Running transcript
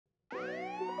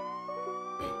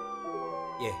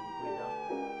Yeah.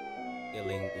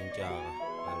 Darlington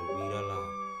Raseluma.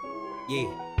 Yeah.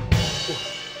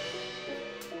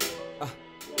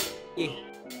 Yeah.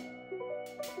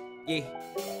 Yeah.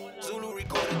 Zulu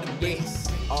recorded the bass.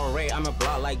 Alright, I'm a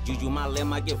block like Juju. My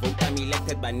limb, I get vote, I'm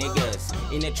elected by niggas.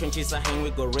 In the trenches, I hang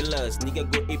with gorillas. Nigga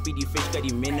go APD fish, got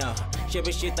the minna.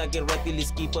 Shebe shit, I get right till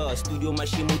skipper. Studio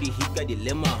machine, the hit, got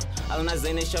dilemma. Al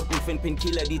Nazene shop, and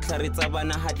painkiller, the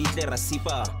claritabana, had the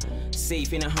rasipa.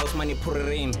 Safe in a house, money pour it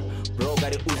in. Bro,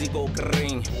 got it Uzi, go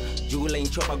green. Jewel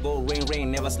ain't chopper, go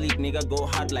rain. Never sleep, nigga, go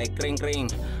hard like rain.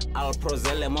 Al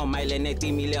prozele, mo mile,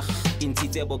 neti mile,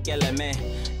 intite bokele me.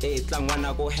 Tlang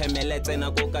wana go hemele,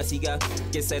 tena go kasiga,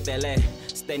 ke setele.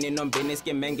 Standing on business,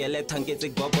 ke mengele,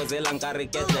 tanketse gogo zela nkare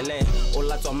ketlele.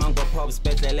 Ola mango pops,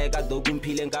 betlele, ka dogun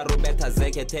pile, nka Roberta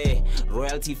Zekete.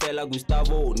 Royalty fella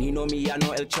Gustavo, Nino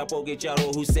Miano, El Chapo, ke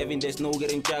Charo, who's 7 days, no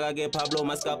getting chaga, ke Pablo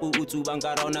Mascapu, Utu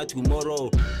Bangarona tomorrow.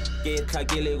 Ke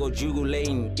tlakele go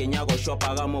jugulane, Kenya go shop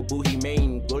agamo buhi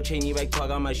main. Gold chain back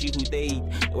twagama she who date.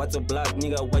 What's a block,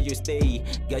 nigga, where you stay?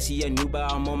 Gashi a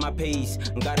nuba, I'm on my pace.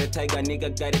 Got a tiger,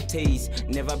 nigga, got a taste.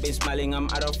 Never been smiling, I'm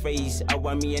out of face. I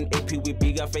want me an AP with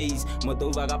bigger face.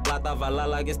 Motova ga plata,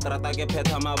 valala, ge strata, ge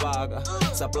peta mabaga.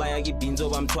 Supplier gi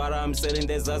binzo, I'm twara, I'm selling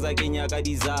the zaza, Kenya ga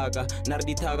dizaga.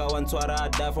 Narditaga, one twara, I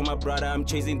die for my brother, I'm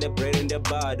chasing the bread and the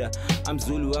butter. I'm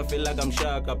Zulu, I feel like I'm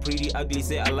Shaka. Pretty ugly,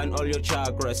 say I learn all your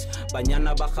chakras.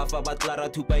 Banyana bakhafa batlara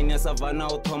tupaina savana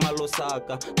othoma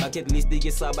losaka. Bucket list ke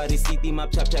sabari city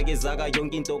map chapcha ke zaga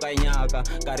yonke into kanyaka.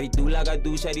 Karitula ka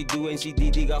dusha di do and she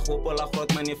didi ka hopola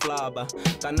hot mane flaba.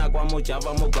 Kana kwa mo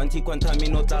java mo gwanti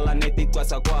contamino tala neti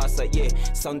kwasa kwasa. Yeah,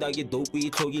 sound ke dope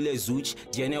itlogile zuch.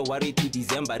 January to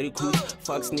December recruit.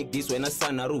 Fuck sneak this when a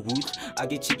sana ruhut.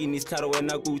 Ake chicken is claro when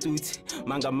a kutut.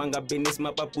 Manga business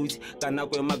mapaput. Kana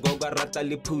kwe magoga rata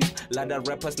liput. Lada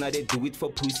rappers now they do it for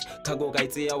puss. Kago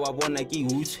gaitse ya wanna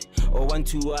get hoot. Or 1,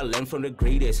 2, I learn from the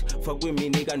greatest. Fuck with me,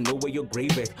 nigga, know where your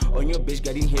grave at. On your bitch,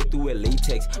 got in here through a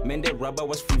latex. Man, that rubber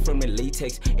was free from the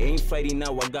latex. Ain't fighting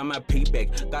now, I got my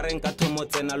payback. Karen katomo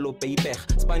tena lo payback.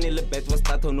 Spani le bet was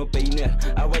tato no painer.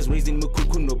 I was raising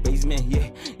mukuku no basement, yeah.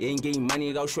 Ain't getting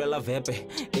money, go shwela vepe.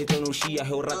 Eto no shia,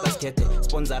 hell ratas kete.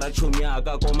 Sponzara chumia,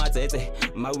 aga koma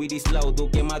tete. Ma weed is loud, do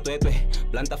ke ma tuete.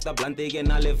 Blunt after blunt,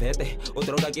 again, I live vete.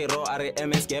 Otroga ke ro, are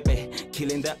MS kepe.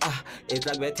 Killing the it's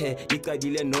like vete.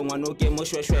 Ikadile no one no game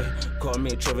shwe. Call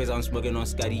me Travis, I'm smoking on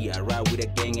Scotty. I ride with a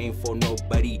gang, ain't for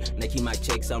nobody. Nike my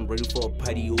checks, I'm ready for a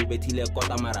party. Ubetile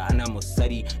kota mara ana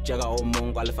mosari. Jaga o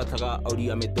mongo alefataga Audi.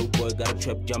 I'm a dope boy, got a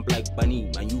trap jump like bunny.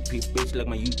 My UP bitch like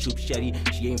my YouTube shady.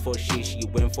 She ain't for shit, she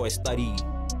went for a study.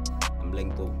 I'm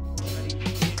blank though.